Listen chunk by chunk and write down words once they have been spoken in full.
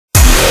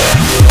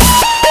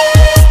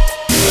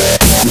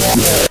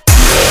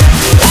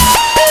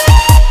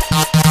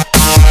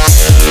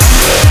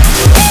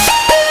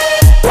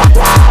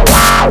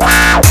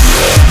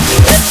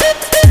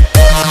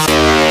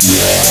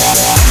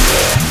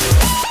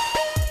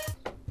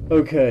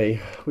Okay,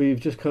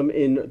 we've just come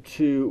in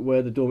to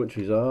where the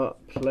dormitories are.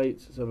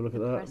 Plates, let's have a look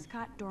at that.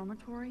 Prescott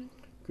dormitory?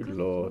 Good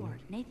lord.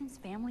 Nathan's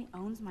family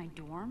owns my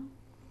dorm?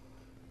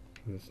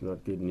 That's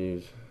not good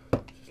news.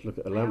 Just look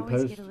at the I always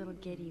lamppost. get a little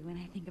giddy when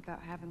I think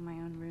about having my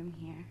own room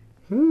here.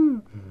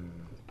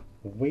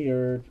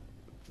 Weird.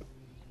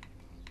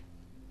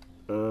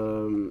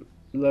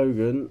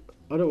 Logan,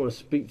 I don't want to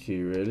speak to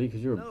you really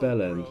because you're a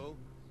bellend. Bro.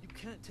 You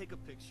can't take a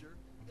picture.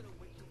 You gotta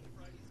wait till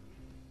Friday's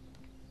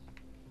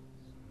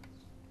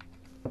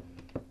game.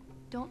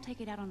 Don't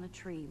take it out on the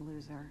tree,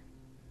 loser.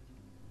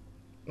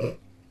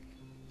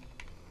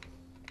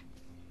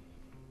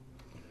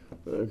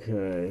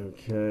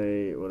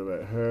 Okay. What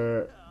about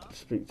her?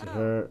 Speak to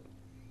her.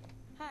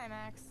 Hi,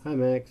 Max. Hi,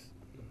 Max.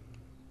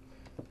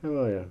 How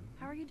are you?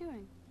 How are you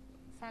doing?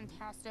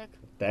 Fantastic.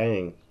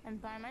 Dang. I'm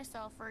by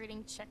myself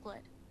reading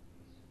Chicklet.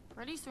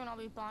 Pretty soon I'll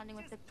be bonding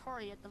with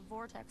Victoria at the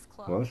Vortex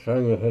Club. What's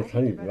wrong with her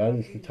tongue? Why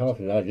is she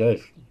talking like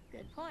this?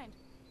 Good point.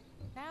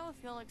 Now if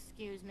you'll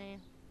excuse me.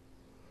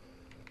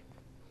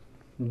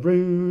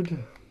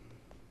 Rude.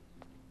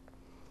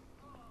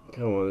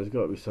 Come on, there's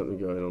got to be something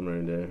going on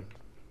around here.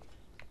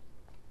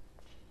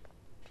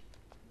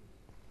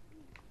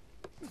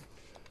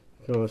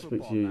 Come on, I'll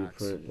speak to you, you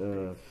prick.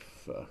 Oh,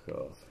 fuck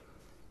off.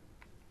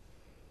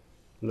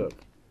 Look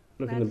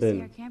in the Glad to see our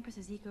bin. campus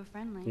is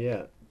eco-friendly.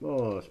 Yeah.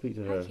 Oh, I'll speak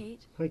to her. Hi,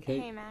 Kate. Hi,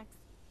 Kate. Hey, Max.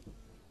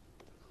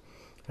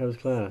 How was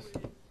class?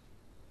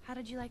 How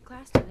did you like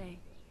class today?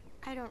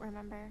 I don't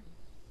remember.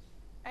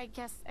 I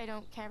guess I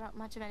don't care about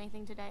much of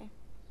anything today.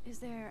 Is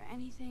there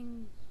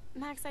anything...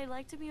 Max, I'd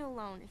like to be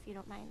alone if you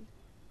don't mind.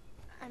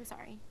 I'm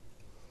sorry.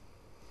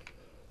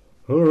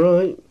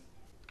 Alright.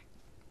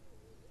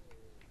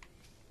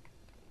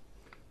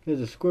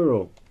 There's a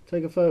squirrel.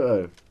 Take a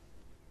photo.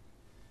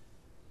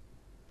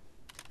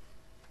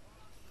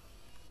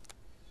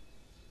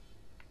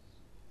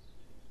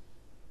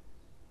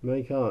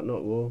 Make art,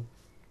 not war.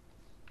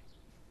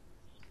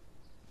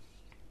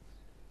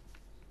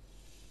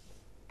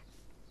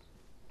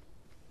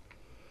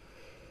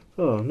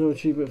 Oh, no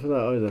achievement for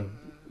that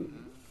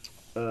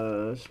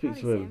either. Speak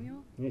Howdy, to him.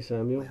 Samuel. Hey,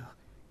 Samuel. Well,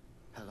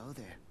 hello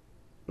there.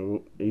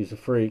 Oh, he's a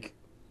freak.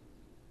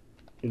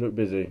 You look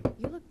busy.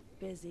 You look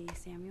busy,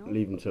 Samuel.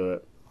 Leave him to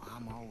it.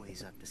 I'm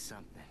always up to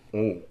something.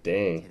 Oh,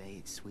 dang. Today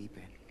it's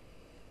sweeping,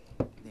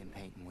 then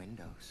painting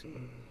windows.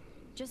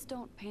 Just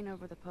don't paint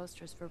over the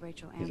posters for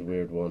Rachel He's a Amber.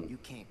 weird one. You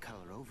can't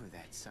color over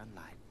that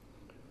sunlight.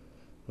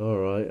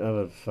 Alright, have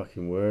a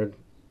fucking word.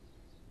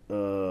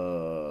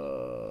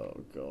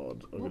 Oh,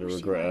 God. I'm What going to was she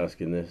regret like?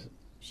 asking this.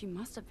 She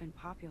must have been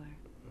popular.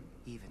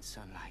 Even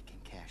sunlight can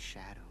cast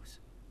shadows.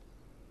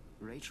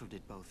 Rachel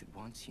did both at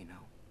once, you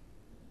know.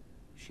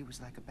 She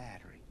was like a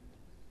battery,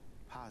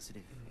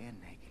 positive and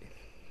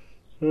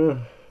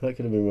negative. That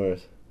could have been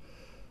worse.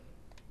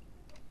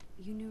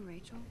 You knew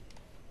Rachel?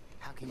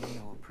 How can you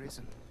know a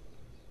prism?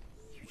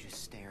 You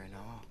just stare in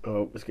awe.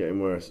 Oh, it's getting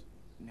worse.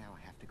 Now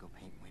I have to go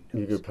paint windows.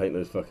 You go paint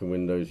those fucking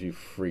windows, you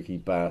freaky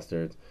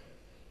bastard.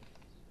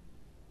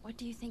 What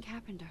do you think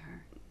happened to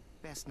her?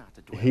 Best not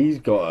to dwell He's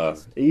on got the her.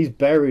 past. He's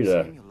buried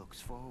her. Samuel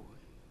looks forward,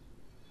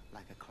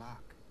 like a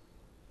clock.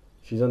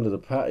 She's under the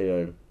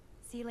patio.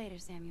 See you later,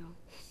 Samuel.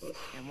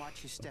 And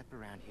watch your step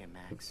around here,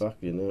 Max. Fuck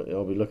you know.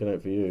 I'll be looking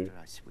out for you. After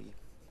I sweep,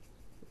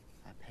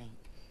 I paint.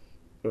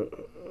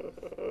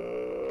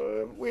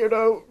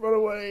 Weirdo, run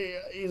away.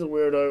 He's a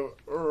weirdo.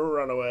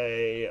 Run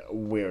away,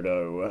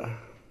 weirdo.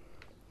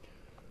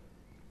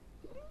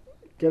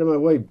 Get in my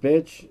way,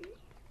 bitch.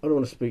 I don't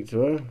want to speak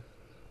to her.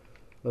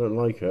 I don't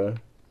like her.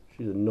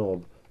 She's a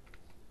knob.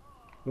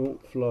 Oh,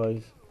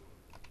 flies.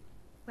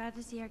 Glad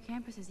to see our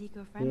campus is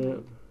eco-friendly. Yeah,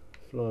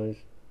 flies.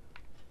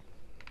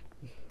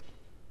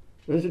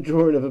 There's a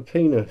drawing of a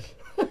penis.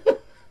 I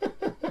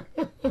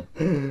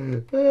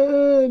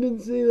didn't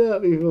see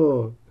that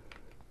before.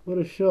 What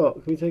a shock.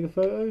 Can we take a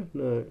photo?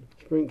 No.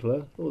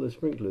 Sprinkler. Oh, there's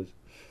sprinklers.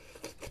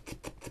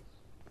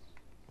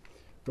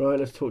 Right,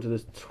 let's talk to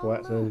this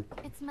twat then.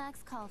 It's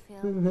Max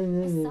Caulfield, the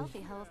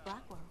selfie hoe of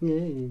Blackwell.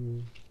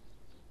 Yeah.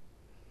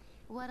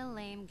 What a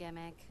lame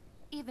gimmick.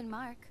 Even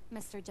Mark,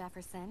 Mr.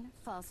 Jefferson,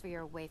 falls for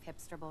your wave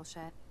hipster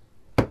bullshit.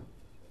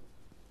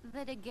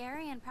 The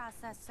Daguerrean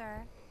process,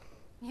 sir.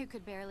 You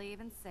could barely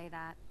even say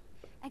that.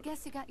 I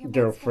guess you got your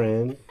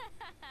Girlfriend.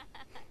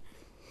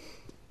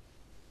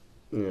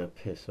 Yeah,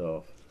 piss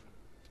off.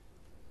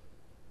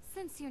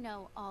 Since you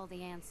know all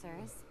the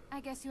answers, I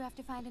guess you have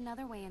to find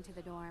another way into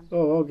the dorm.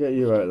 Oh, I'll get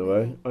you out of the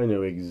way. I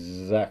know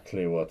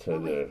exactly what to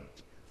do.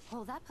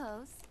 Hold that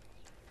pose.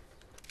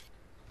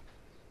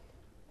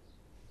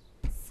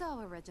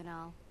 So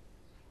original.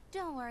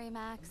 Don't worry,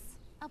 Max.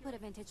 I'll put a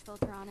vintage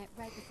filter on it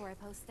right before I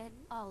post it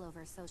all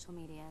over social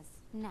medias.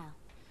 Now,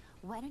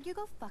 why don't you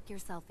go fuck your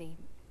selfie?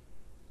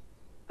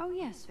 Oh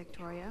yes,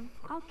 Victoria.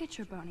 I'll get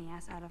your bony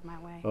ass out of my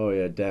way. Oh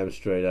yeah, damn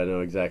straight. I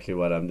know exactly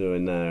what I'm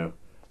doing now.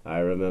 I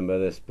remember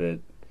this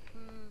bit.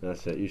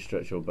 That's it. You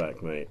stretch your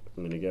back, mate.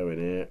 I'm gonna go in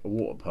here. A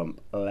water pump.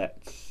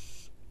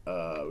 Let's. We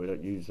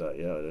don't use that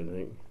yet. I don't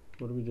think.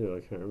 What do we do? I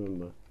can't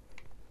remember.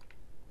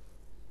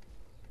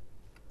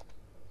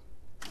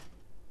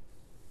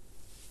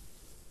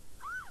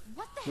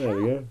 the There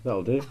hell? we go.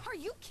 That'll do. Are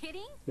you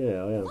kidding?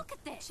 Yeah, I am. Look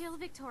at this. Chill,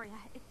 Victoria.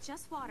 It's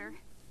just water.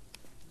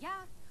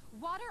 Yeah,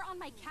 water on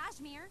my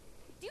cashmere.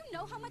 Do you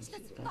know how much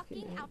this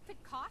fucking outfit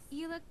costs?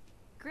 You look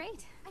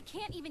great. I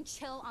can't even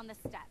chill on the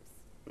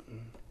steps.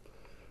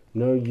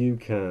 No, you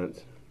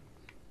can't.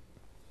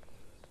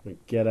 Now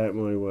get out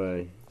my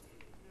way.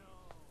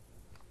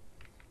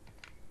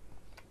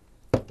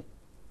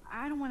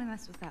 I don't want to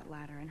mess with that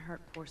ladder and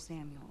hurt poor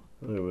Samuel.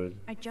 I would.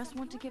 I just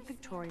want to get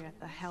Victoria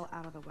the hell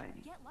out of the way.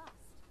 Get lost.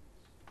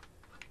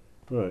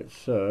 Right,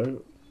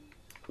 so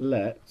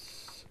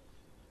let's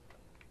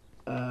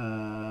have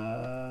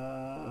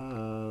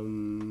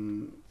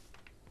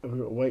we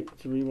got to wait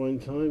to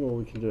rewind time, or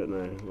we can do it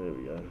now? There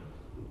we go.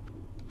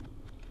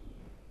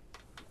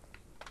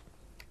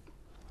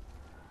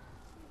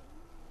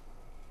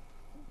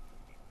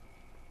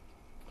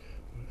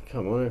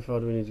 Come on, how far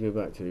do we need to go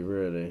back to,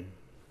 really?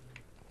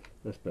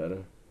 That's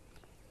better.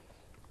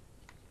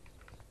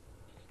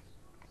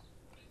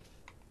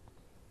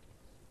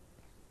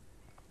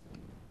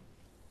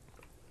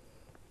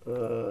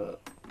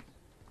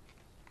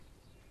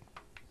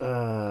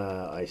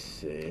 I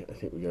see. I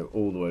think we go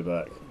all the way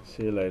back.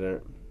 See you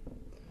later.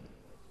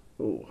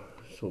 Oh,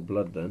 saw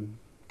blood then.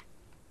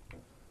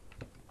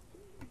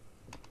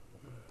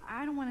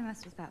 I don't want to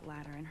mess with that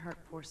ladder and hurt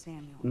poor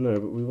Samuel. No,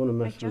 but we want to I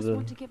mess with just the...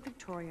 want to get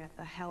Victoria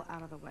the hell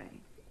out of the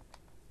way.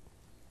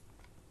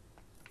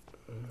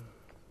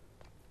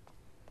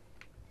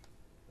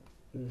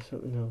 There's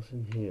something else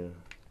in here.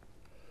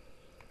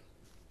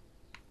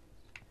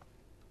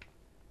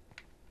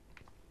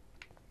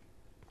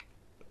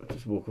 I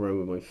just walk around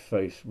with my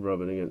face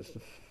rubbing against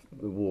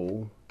the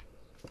wall.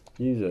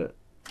 Use it.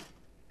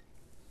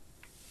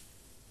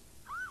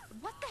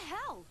 What the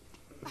hell?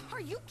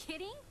 Are you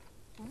kidding?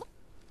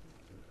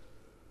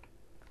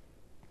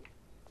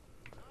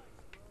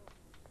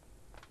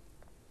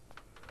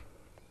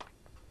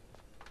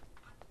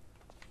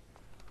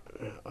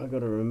 I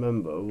gotta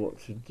remember what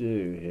to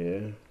do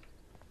here.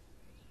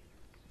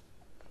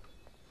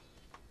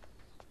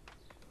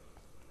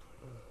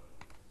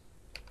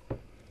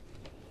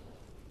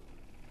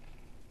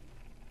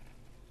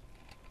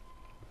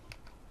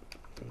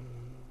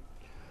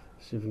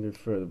 See if we can go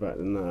further back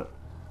than that.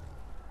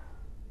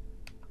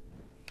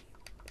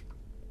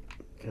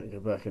 Can't go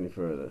back any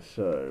further.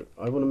 So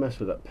I want to mess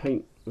with that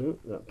paint,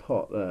 that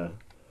pot there,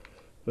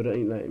 but it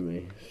ain't letting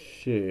me.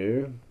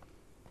 So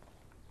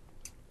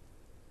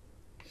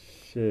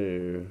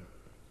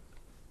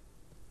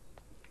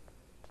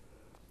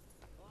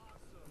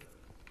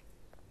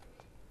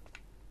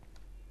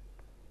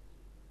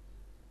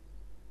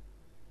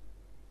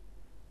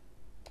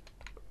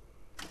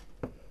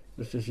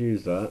let's just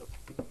use that.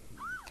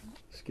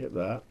 Skip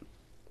that.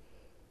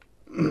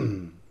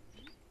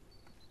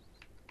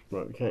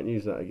 Right, we can't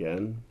use that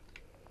again.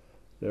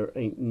 There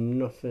ain't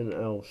nothing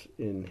else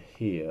in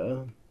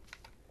here.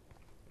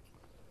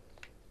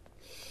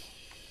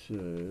 So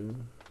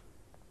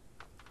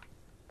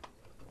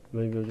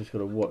maybe I've just got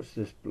to watch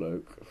this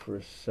bloke for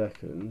a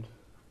second.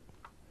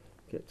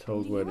 Get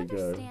told where to Do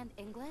you go. understand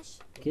English?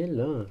 Get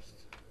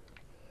lost.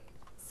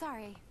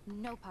 Sorry,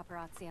 no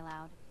paparazzi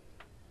allowed.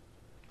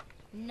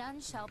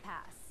 None shall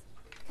pass.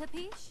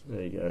 Capiche?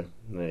 There you go.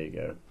 There you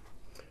go.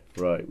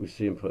 Right, we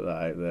see him put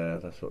that out there.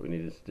 That's what we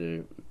needed to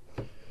do.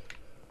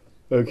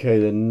 Okay,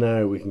 then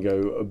now we can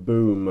go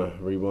boom,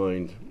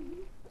 rewind,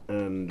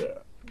 and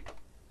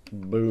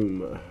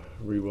boom,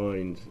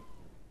 rewind,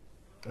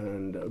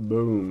 and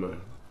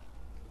boom.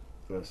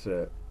 That's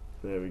it.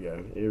 There we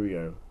go. Here we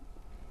go.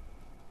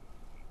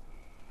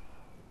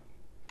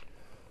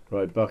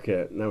 Right,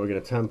 bucket. Now we're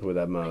going to tamper with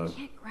that I mother.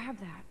 can't grab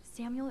that.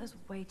 Samuel is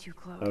way too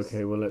close.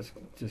 Okay, well let's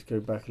just go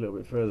back a little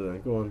bit further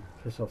then. Go on,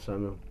 piss off,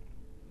 Samuel.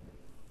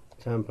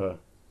 Tamper.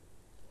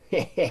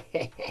 Okay,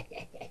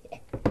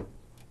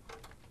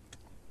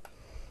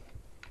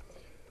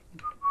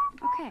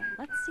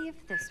 let's see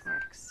if this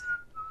works.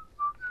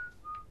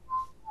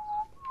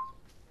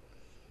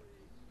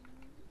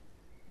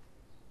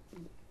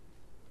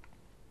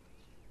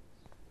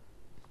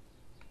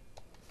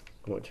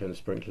 I might turn the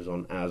sprinklers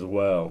on as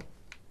well.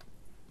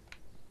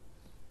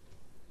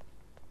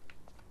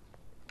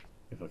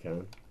 If I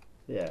can.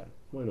 Yeah,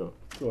 why not?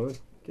 Go on,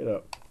 get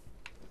up.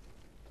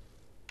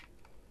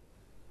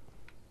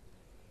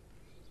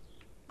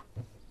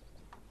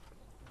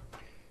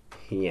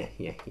 Yeah.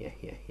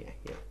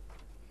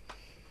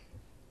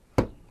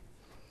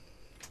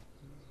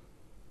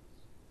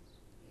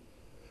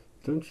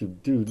 Don't you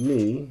dude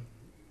me.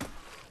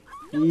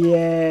 Yeah,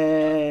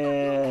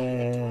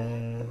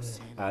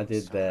 I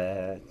did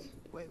that.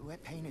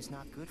 Wet paint is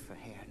not good for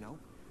hair, no?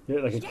 You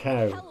look like a Get the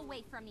cow. hell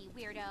away from me,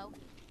 weirdo.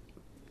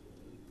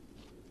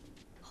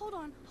 Hold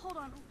on.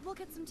 We'll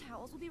get some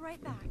towels. We'll be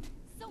right back.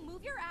 So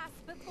move your ass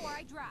before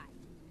I dry.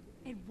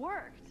 It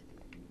worked.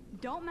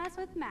 Don't mess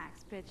with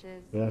Max,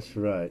 bitches. That's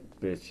right,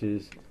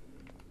 bitches.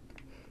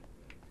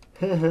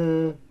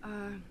 Haha.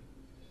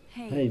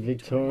 Hey. Hey, What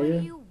Victoria.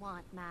 do you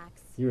want,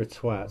 Max? You're a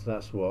twat,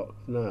 that's what.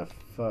 Nah,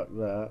 fuck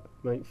that.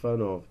 Make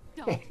fun of.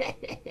 Don't.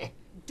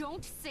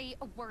 Don't say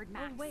a word, Oh,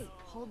 Max. wait.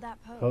 Hold that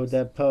pose. Hold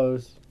that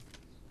pose.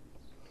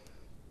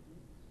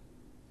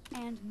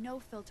 And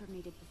no filter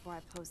needed before I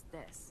post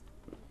this.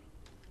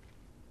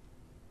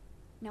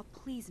 Now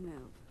please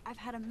move. I've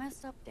had a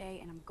messed up day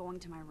and I'm going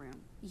to my room.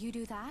 You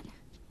do that?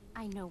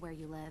 I know where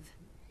you live.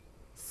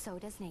 So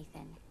does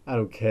Nathan. I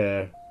don't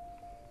care.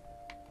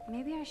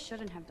 Maybe I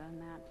shouldn't have done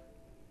that.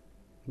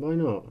 Why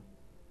not?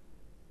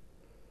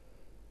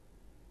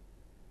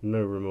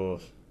 No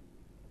remorse.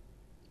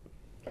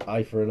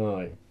 Eye for an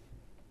eye.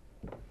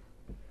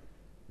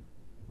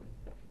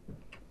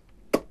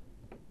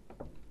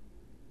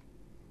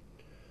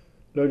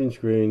 Loading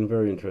screen,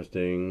 very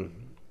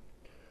interesting.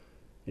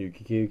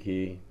 Yuki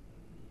Kuki.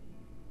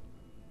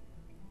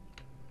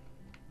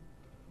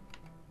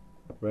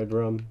 Red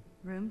rum.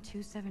 Room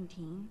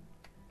 217?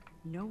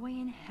 No way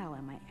in hell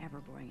am I ever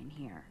going in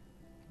here.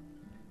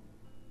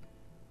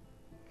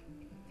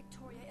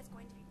 Victoria is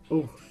going to be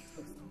Oh.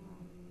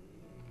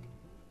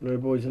 No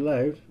boys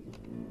allowed.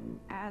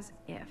 As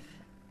if.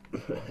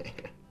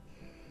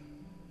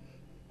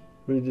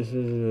 Read this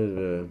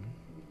as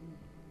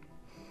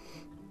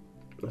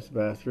that's the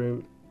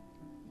bathroom.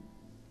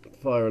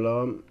 Fire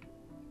alarm.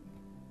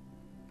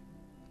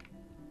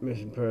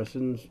 Missing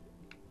persons.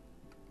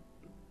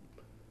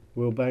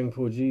 Will bang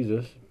for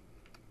Jesus.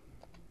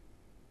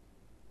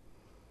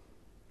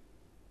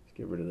 Let's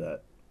get rid of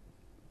that.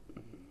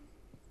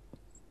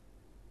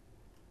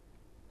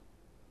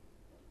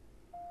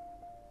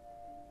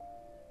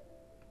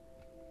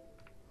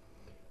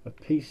 A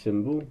peace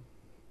symbol.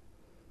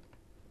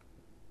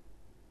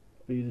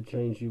 Be the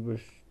change you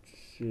wish to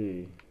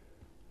see.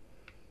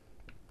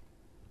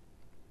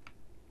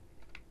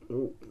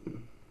 Oh.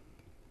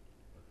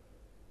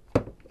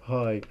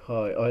 Pi.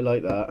 I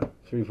like that.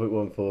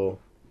 3.14.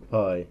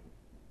 Pi.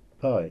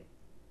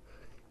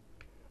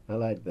 I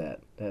like that.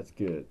 That's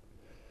good.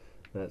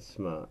 That's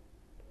smart.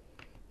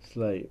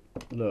 Slate.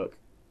 Look.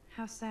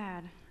 How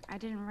sad. I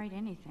didn't write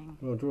anything.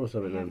 Well, draw I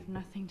something then. have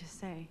nothing to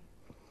say.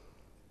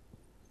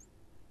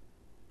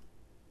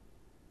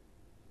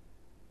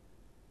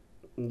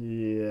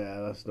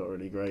 Yeah, that's not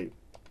really great.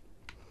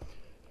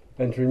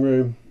 Entering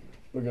room.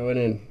 We're going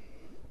in.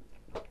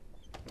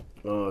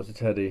 Oh, it's a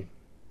teddy.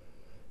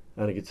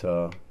 And a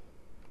guitar.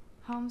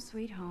 Home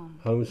sweet home.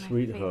 Home My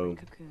sweet favorite home.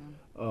 Cocoon.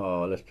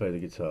 Oh, let's play the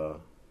guitar.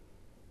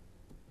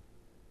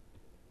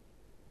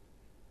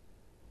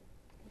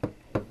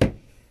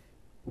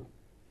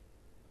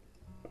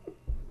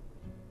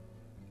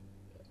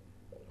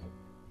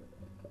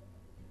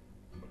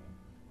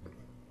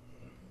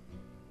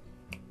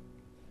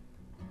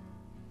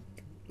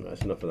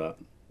 That's enough of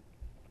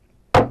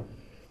that.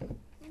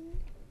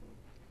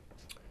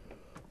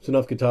 It's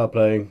enough guitar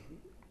playing.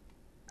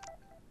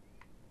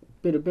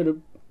 Bit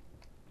of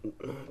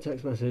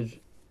text message.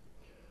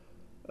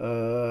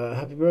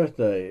 Happy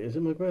birthday. Is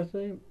it my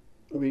birthday?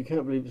 We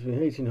can't believe it's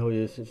been 18 whole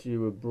years since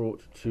you were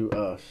brought to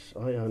us.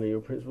 Hi honey,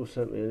 your principal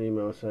sent me an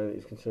email saying that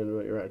he's concerned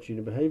about your attitude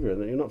and behaviour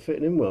and that you're not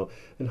fitting in well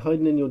and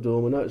hiding in your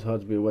dorm. I know it's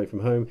hard to be away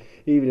from home,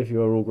 even if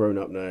you are all grown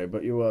up now,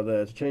 but you are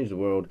there to change the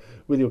world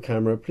with your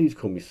camera. Please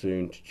call me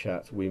soon to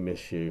chat. We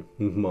miss you.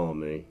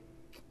 Mommy.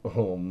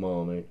 Oh,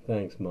 mommy.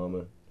 Thanks,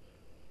 mama.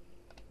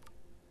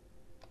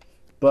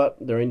 But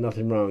there ain't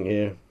nothing wrong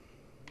here.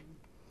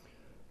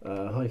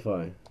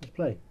 Hi-fi. Let's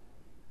play.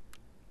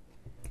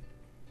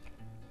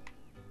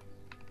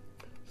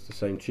 It's the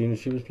same tune as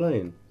she was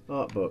playing.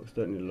 Art books.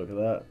 Don't need to look at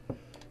that.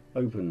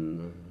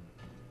 Open.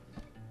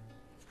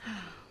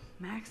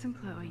 Max and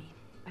Chloe.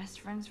 Best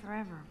friends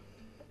forever.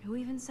 Who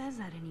even says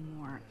that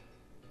anymore?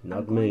 Not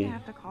I'm going me. to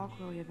have to call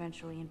Chloe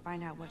eventually and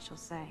find out what she'll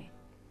say.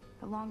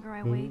 The longer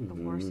I wait, the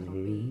worse it'll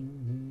be.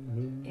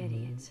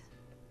 Idiot.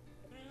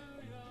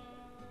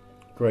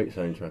 Great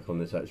soundtrack on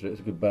this, actually. It's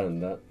a good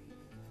band, that.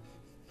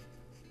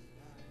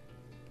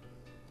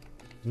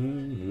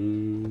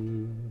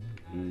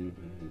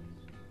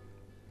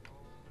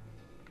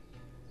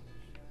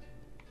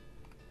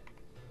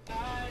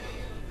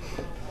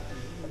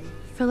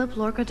 Philip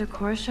Lorca de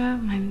Corsia,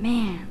 my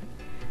man.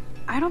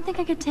 I don't think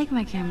I could take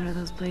my camera to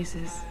those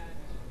places.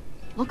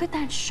 Look at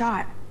that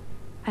shot.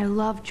 I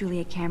love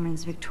Julia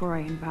Cameron's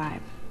Victorian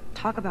vibe.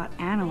 Talk about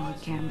analog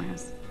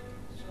cameras.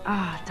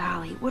 Ah,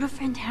 Dolly, what a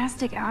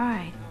fantastic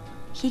eye.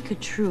 He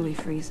could truly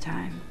freeze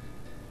time.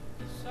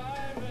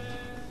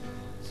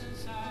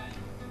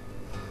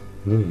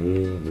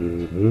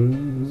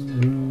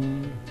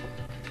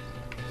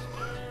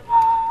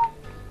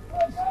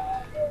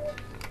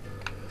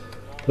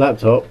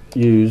 Laptop,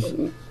 use.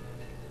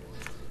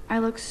 I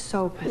look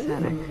so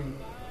pathetic.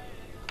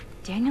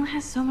 Daniel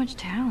has so much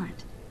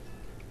talent.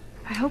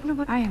 I hope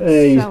nobody. I am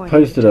Hey, he's so posted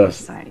addicted to us.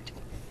 this site.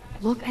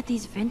 Look at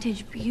these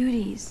vintage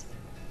beauties.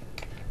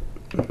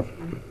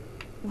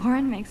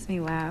 Warren makes me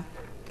laugh.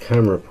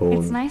 Camera porn.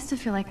 It's nice to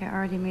feel like I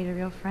already made a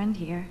real friend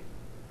here.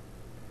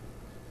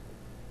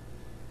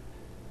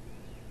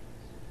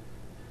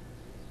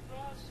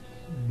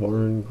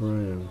 Warren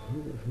Graham.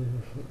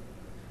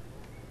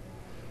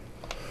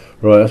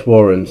 Right, that's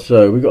Warren.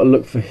 So we've got to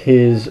look for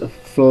his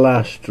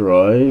flash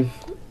drive.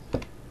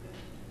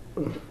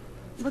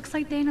 Looks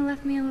like Dana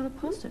left me a little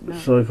post-it note.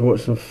 So I can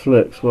watch some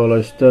flicks while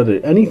I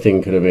study.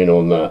 Anything could have been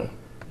on that.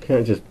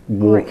 Can't just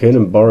walk Great. in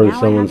and borrow Now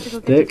someone's I have to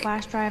go get the stick.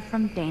 flash drive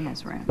from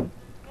Dana's room.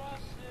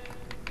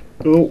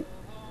 Oh.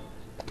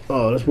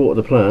 Oh, let's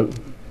water the plant.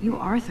 You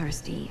are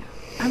thirsty.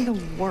 I'm the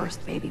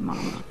worst baby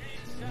mama.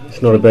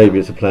 It's not a baby,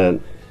 it's a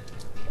plant.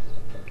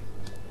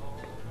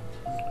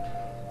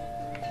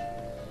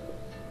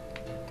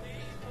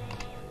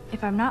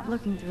 If I'm not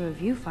looking through a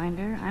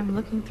viewfinder, I'm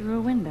looking through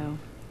a window.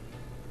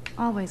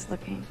 Always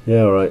looking.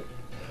 Yeah, alright.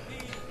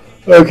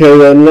 Okay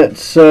then,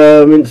 let's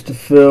instant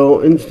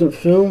film. Instant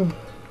film?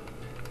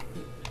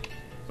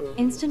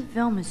 Instant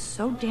film is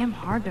so damn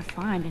hard to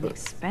find and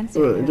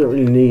expensive. Right, we now. don't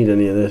really need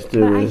any of this,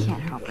 do But we? I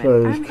can't help it.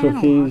 Close I'm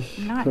cookies,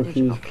 analog, not cookies,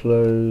 digital.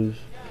 close.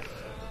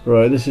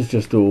 Right, this is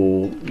just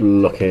all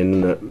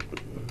looking, isn't it?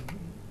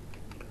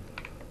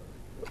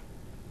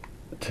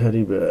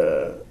 Teddy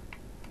bear.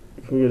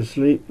 Can we go to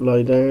sleep?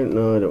 Lie down?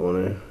 No, I don't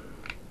want to.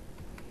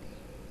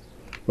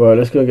 Right,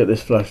 let's go and get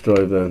this flash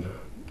drive then.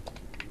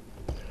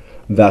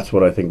 That's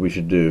what I think we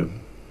should do.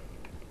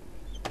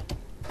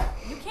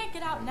 You can't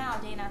get out now,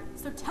 Dana,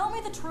 so tell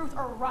me the truth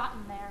or rot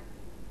in there.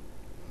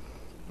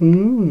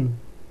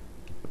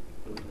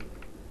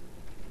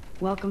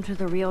 Welcome to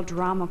the real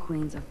drama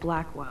queens of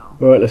Blackwell.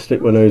 Right, let's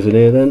stick my nose in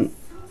here then.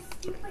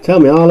 Tell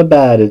me all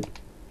about it.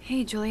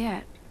 Hey,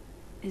 Juliet.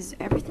 Is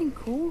everything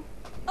cool?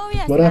 Oh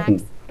yes, What Max.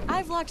 happened?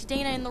 I've locked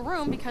Dana in the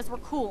room because we're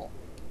cool.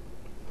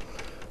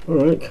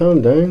 Alright,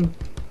 calm down.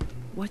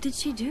 What did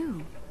she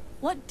do?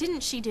 What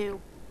didn't she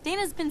do?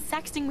 Dana's been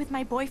sexting with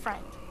my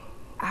boyfriend.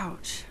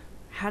 Ouch.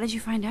 How did you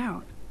find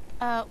out?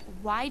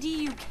 Why do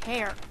you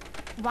care?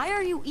 Why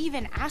are you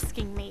even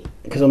asking me?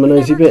 Because I'm a You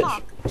nosy never bitch.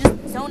 talk.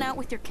 Just zone out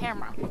with your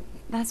camera.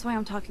 That's why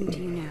I'm talking to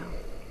you now.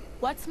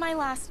 What's my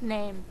last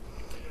name?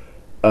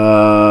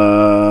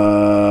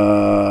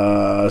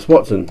 It's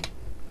Watson.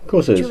 Of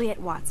course it is. Juliet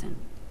Watson.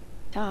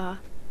 Duh.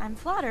 I'm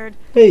flattered.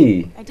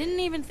 Hey, I didn't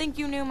even think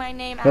you knew my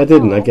name at I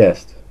didn't, all. I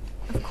guessed.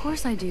 Of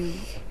course I do.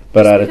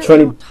 But I had a Just because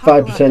I don't talk a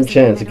lot 25% doesn't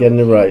chance mean of I getting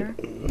it don't right.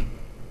 care.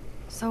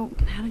 So,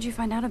 how did you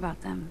find out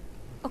about them?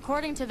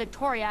 According to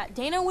Victoria,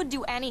 Dana would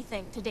do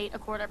anything to date a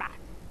quarterback.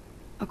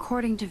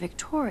 According to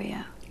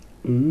Victoria.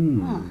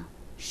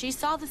 She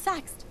saw the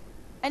sext,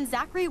 and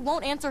Zachary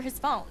won't answer his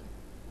phone.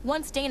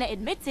 Once Dana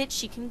admits it,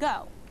 she can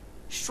go.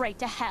 Straight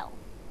to hell.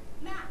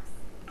 Max,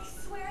 I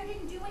swear I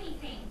didn't do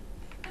anything.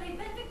 But I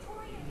bet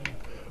Victoria did.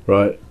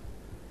 Right.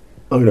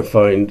 I'm going to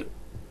find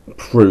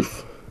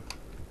proof.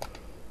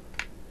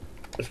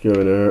 Let's go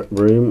in our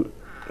room.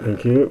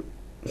 Thank you.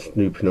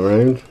 Snooping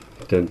around.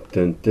 Dun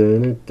dun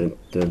dun dun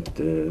dun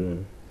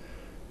dun.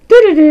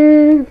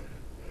 Da-da-da.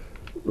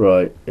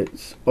 Right,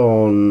 it's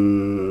on.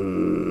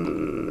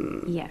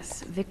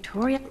 Yes,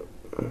 Victoria.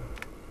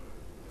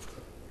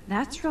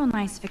 That's real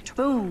nice,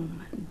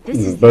 Boom. This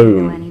is the Boom.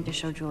 email I need to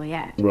show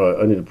Juliet. Right,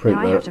 I need to print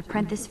Now I have that. to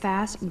print this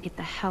fast and get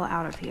the hell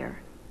out of here.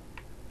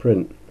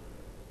 Print.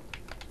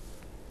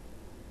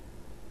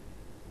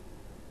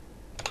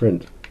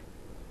 Print.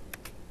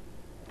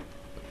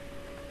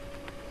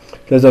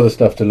 There's other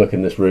stuff to look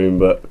in this room,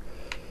 but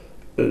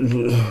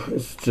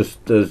it's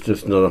just there's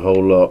just not a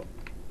whole lot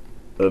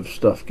of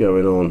stuff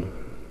going on.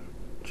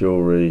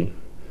 Jewelry,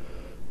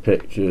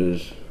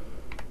 pictures,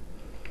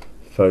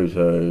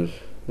 photos.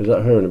 Is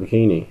that her in a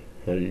bikini?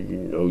 How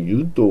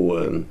you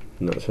doing?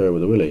 And that's her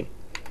with a willy.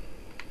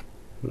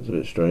 That's a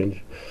bit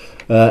strange.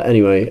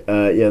 Anyway,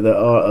 yeah, there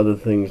are other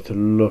things to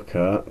look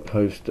at.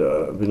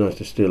 Poster. It'd be nice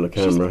to steal a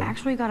She's camera.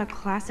 actually got a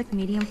classic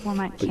medium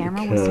format But you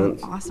camera with some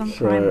can't. awesome So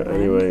prime lens.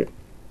 anyway,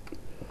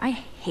 I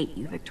hate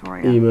you,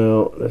 Victoria.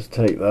 email. Let's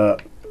take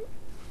that.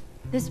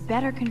 This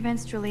better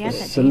convince Juliet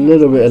that It's a Dana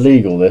little is bit nice.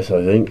 illegal, this,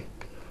 I think.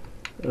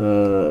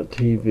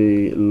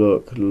 TV,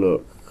 look,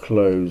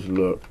 close,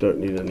 look. Don't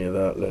need any of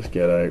that. Let's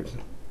get out.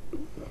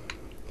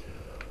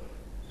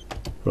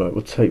 Right,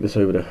 we'll take this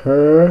over to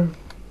her.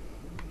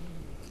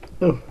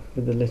 Oh,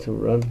 with a little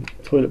run.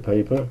 Toilet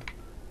paper.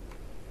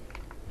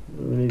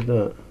 We need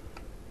that.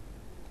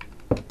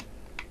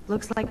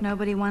 Looks like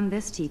nobody won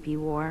this TP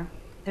war.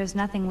 There's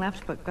nothing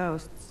left but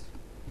ghosts.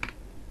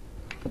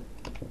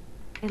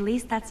 At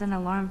least that's an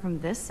alarm from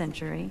this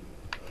century.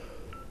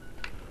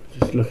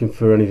 Just looking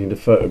for anything to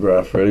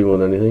photograph, really, more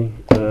than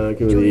anything. Give her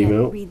the Juliet,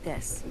 email. read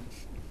this.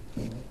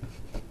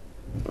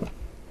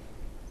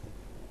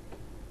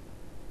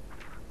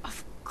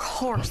 Of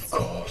course. Of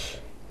course.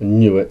 I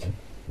knew it.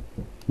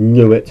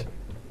 Knew it.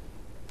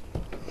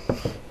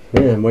 Yeah, what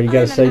are you I'm going an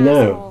to say now?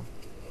 asshole.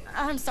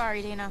 I'm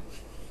sorry, Dana.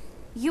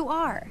 You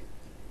are.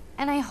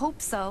 And I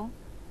hope so.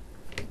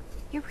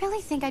 You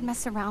really think I'd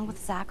mess around with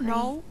Zachary?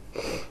 No,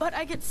 but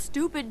I get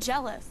stupid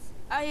jealous.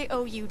 I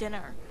owe you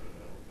dinner.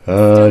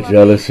 Ah,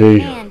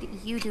 jealousy. And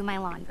you do my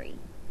laundry.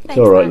 It's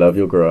alright, love.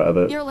 You'll grow out of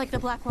it. You're like the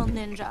Blackwell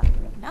Ninja.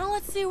 Now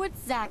let's see what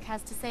Zach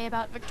has to say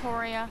about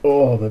Victoria.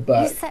 Oh, my You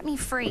back. set me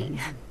free.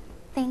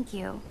 Thank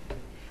you.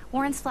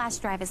 Warren's flash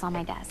drive is on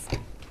my desk.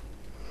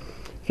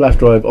 Flash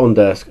drive on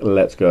desk.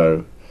 Let's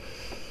go.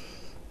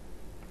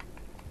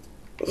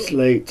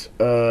 Slate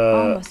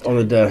Almost on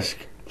the done. desk.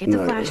 Get the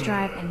No. flash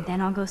drive and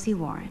then I'll go see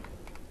Warren.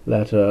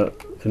 Letter.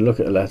 Can look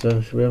at a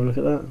letter. Should we have a look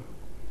at that?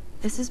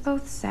 This is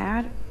both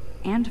sad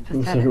and One second,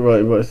 pathetic.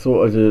 right, what I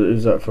thought I did.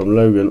 Who's that from?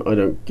 Logan. I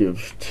don't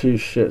give two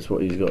shits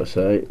what he's got to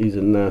say. He's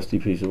a nasty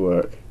piece of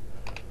work.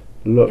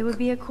 Look. It would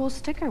be a cool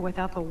sticker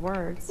without the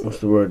words. What's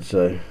the word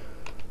say?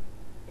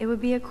 It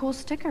would be a cool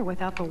sticker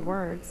without the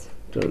words.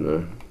 Don't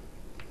know.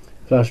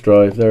 Flash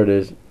drive. There it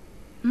is.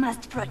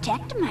 Must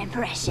protect my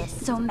precious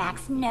so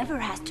Max never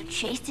has to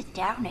chase it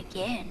down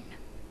again.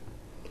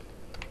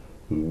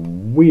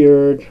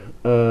 Weird.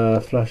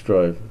 Flash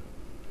drive.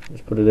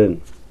 Let's put it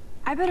in.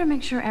 I better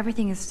make sure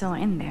everything is still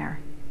in there.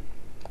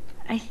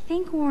 I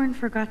think Warren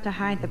forgot to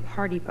hide the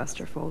Party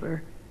Buster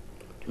folder.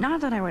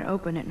 Not that I would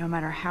open it no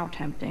matter how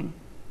tempting.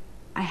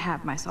 I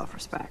have my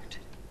self-respect.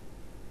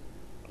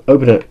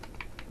 Open it.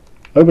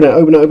 Open it,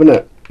 open it, open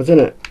it. What's in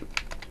it?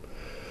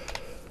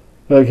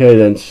 Okay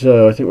then,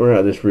 so I think we're out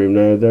of this room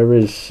now. There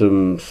is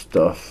some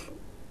stuff.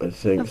 I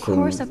think Of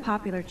course a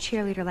popular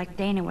cheerleader like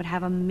Dana would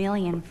have a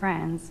million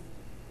friends.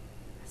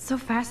 It's so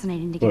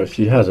fascinating to get Well, a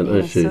she peek hasn't, in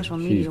has his she? social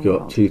media She's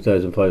got world.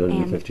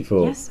 2,554.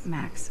 And yes,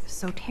 Max,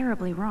 so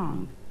terribly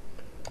wrong.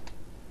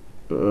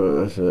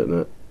 That's it, isn't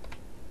it?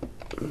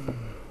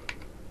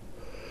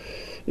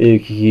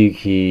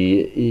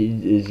 Okay,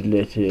 his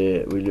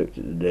letter. We looked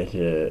at the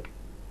letter.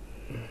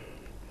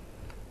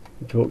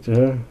 Talk to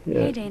her? Yeah.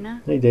 Hey,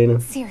 Dana. Hey, Dana.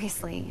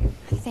 Seriously,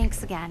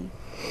 thanks again.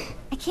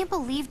 I can't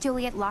believe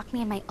Juliet locked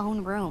me in my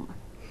own room.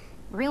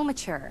 Real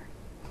mature.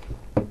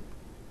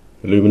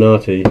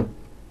 Illuminati.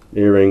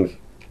 Earrings.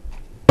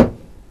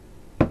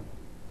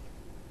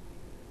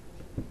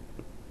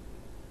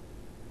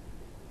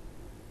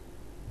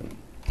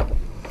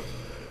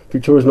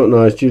 Victoria's not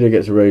nice. Julia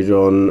gets a rage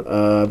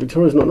on.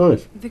 Victoria's not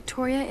nice.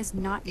 Victoria is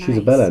not nice. She's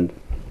a bellend.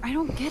 I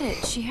don't get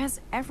it. She has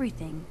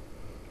everything.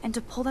 And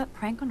to pull that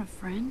prank on a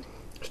friend?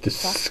 It's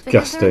Just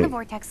because they're in the disgusting.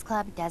 Vortex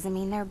Club doesn't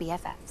mean they're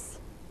BFFs.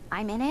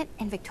 I'm in it,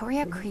 and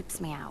Victoria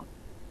creeps me out.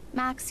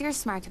 Max, you're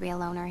smart to be a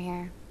loner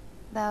here.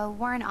 Though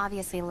Warren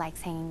obviously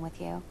likes hanging with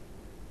you.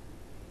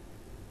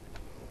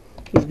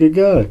 He's a good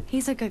guy.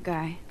 He's a good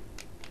guy.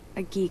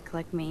 A geek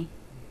like me.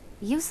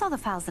 You saw the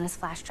files in his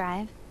flash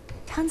drive.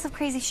 Tons of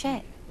crazy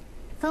shit.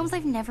 Films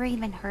I've never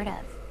even heard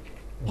of.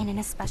 And in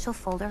a special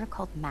folder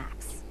called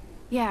Max.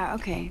 Yeah,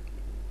 okay.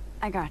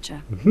 I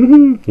gotcha.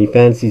 He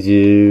fancies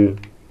you.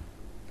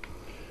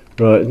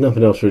 Right, there's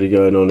nothing else really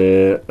going on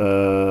here.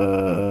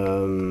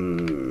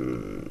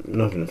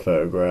 Nothing to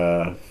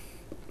photograph.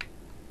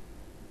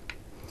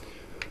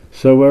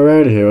 So we're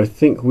out of here. I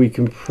think we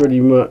can pretty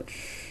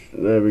much...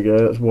 There we go.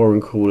 That's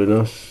Warren calling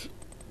us.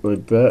 I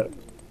bet.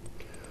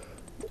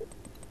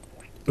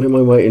 Am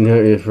I waiting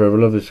out here forever?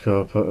 I love this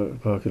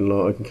parking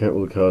lot. I can count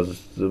all the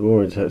cars. The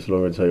more it takes, the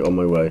longer it takes. On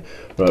my way.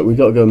 Right, we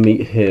got to go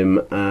meet him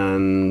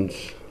and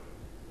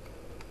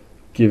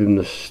give him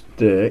the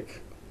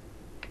stick.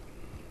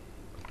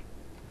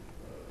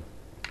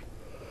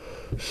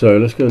 So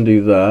let's go and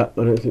do that.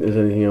 I don't think there's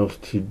anything else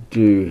to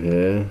do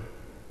here.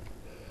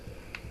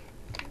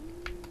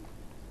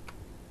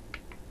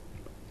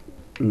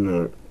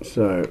 No.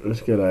 So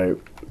let's get out.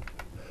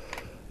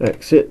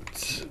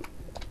 Exit.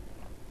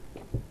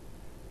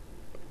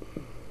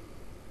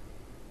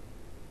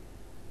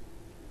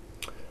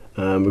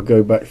 And we'll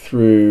go back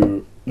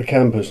through the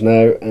campus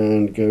now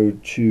and go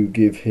to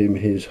give him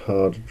his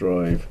hard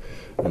drive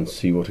and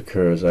see what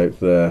occurs out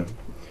there.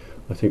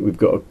 I think we've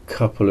got a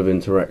couple of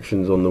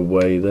interactions on the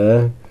way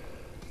there.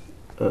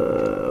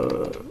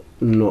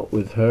 Not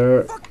with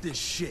her. Fuck this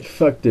shit.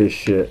 Fuck this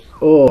shit.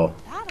 Oh,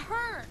 That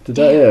hurt. did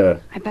that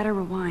hear? I better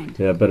rewind.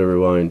 Yeah, better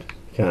rewind.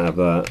 Can't have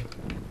that.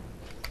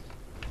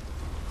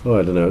 Oh,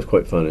 I don't know. It's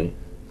quite funny.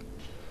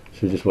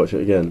 Should we just watch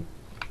it again?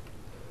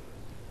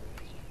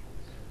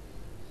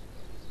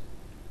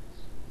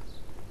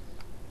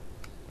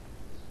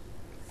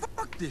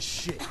 Fuck this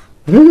shit.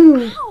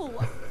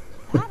 Ow!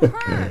 That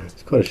hurt.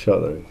 It's quite a shot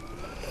though.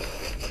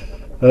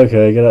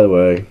 Okay, get out of the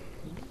way.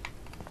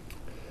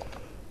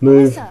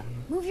 Move. Melissa,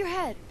 move your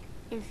head.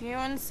 If you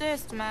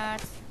insist,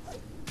 Max.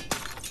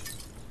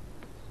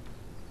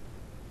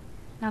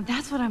 Now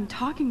that's what I'm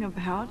talking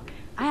about.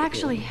 I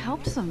actually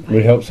helped somebody.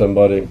 We help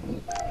somebody.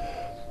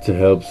 To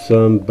help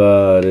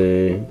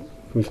somebody.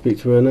 Can we speak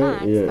to her now?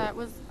 Max, Yeah. that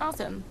was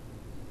awesome.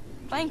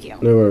 Thank you.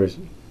 No worries.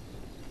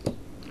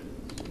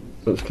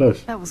 That was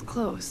close. That was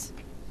close.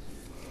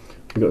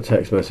 We got a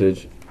text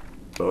message.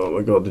 Oh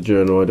my god, the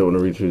journal. I don't want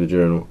to read through the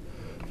journal.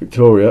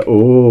 Victoria.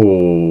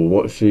 Oh,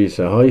 what she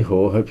said. Hi,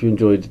 Haw. Hope you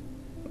enjoyed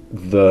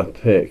the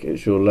pick.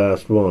 It's your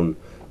last one.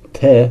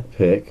 Tear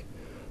pick.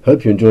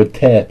 Hope you enjoyed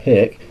tear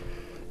pick.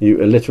 You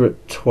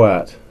illiterate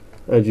twat.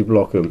 How'd you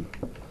block them?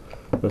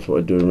 That's what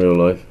I do in real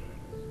life.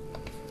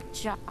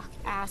 Jock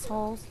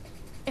assholes.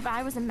 If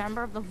I was a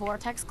member of the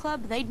Vortex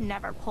Club, they'd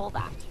never pull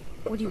that.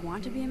 Would you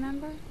want to be a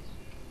member?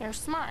 You're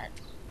smart.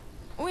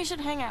 We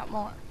should hang out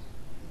more.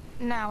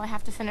 Now I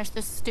have to finish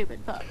this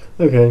stupid book.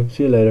 Okay,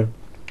 see you later.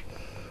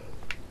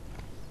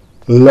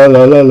 La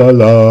la la la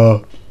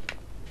la.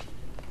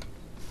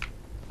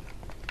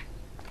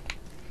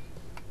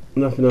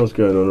 Nothing else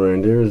going on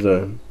around here, is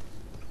there?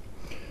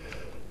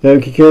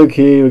 Okie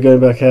dokie, we're going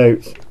back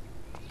out.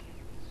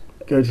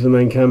 Go to the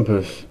main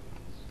campus.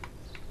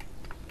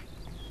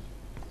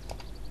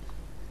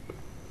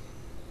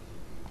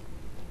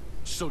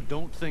 So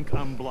don't think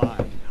I'm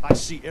blind. I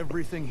see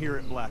everything here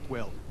at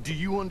Blackwell. Do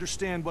you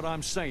understand what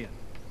I'm saying?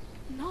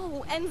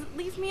 No, and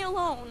leave me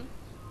alone.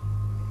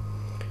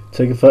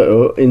 Take a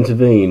photo,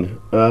 intervene.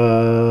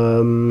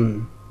 I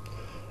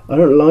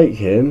don't like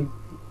him.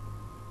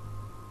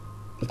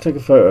 Let's take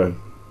a photo.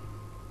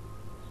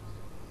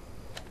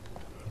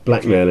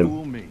 Blackmail Can't him.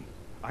 fool me.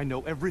 I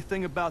know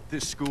everything about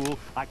this school.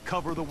 I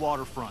cover the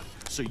waterfront.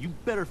 So you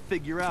better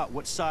figure out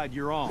what side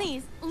you're on.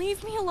 Please,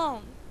 leave me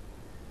alone.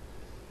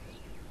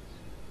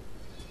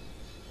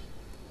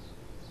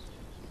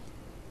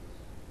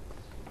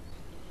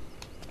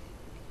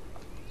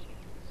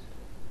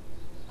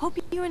 Hope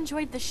you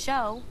enjoyed the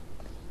show.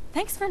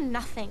 Thanks for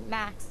nothing,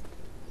 Max.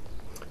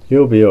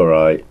 You'll be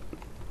alright.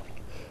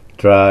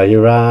 Dry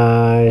your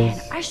eyes.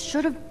 Man, I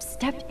should have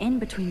stepped in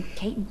between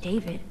Kate and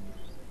David.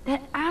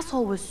 That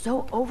asshole was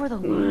so over the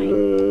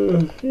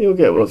line. You'll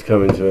get what's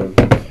coming to him.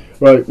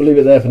 Right, we'll leave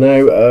it there for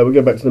now. We'll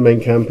go back to the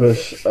main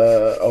campus.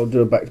 I'll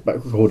do a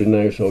back-to-back recording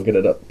now, so I'll get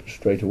it up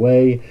straight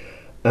away.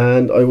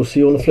 And I will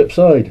see you on the flip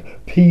side.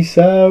 Peace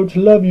out.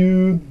 Love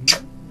you.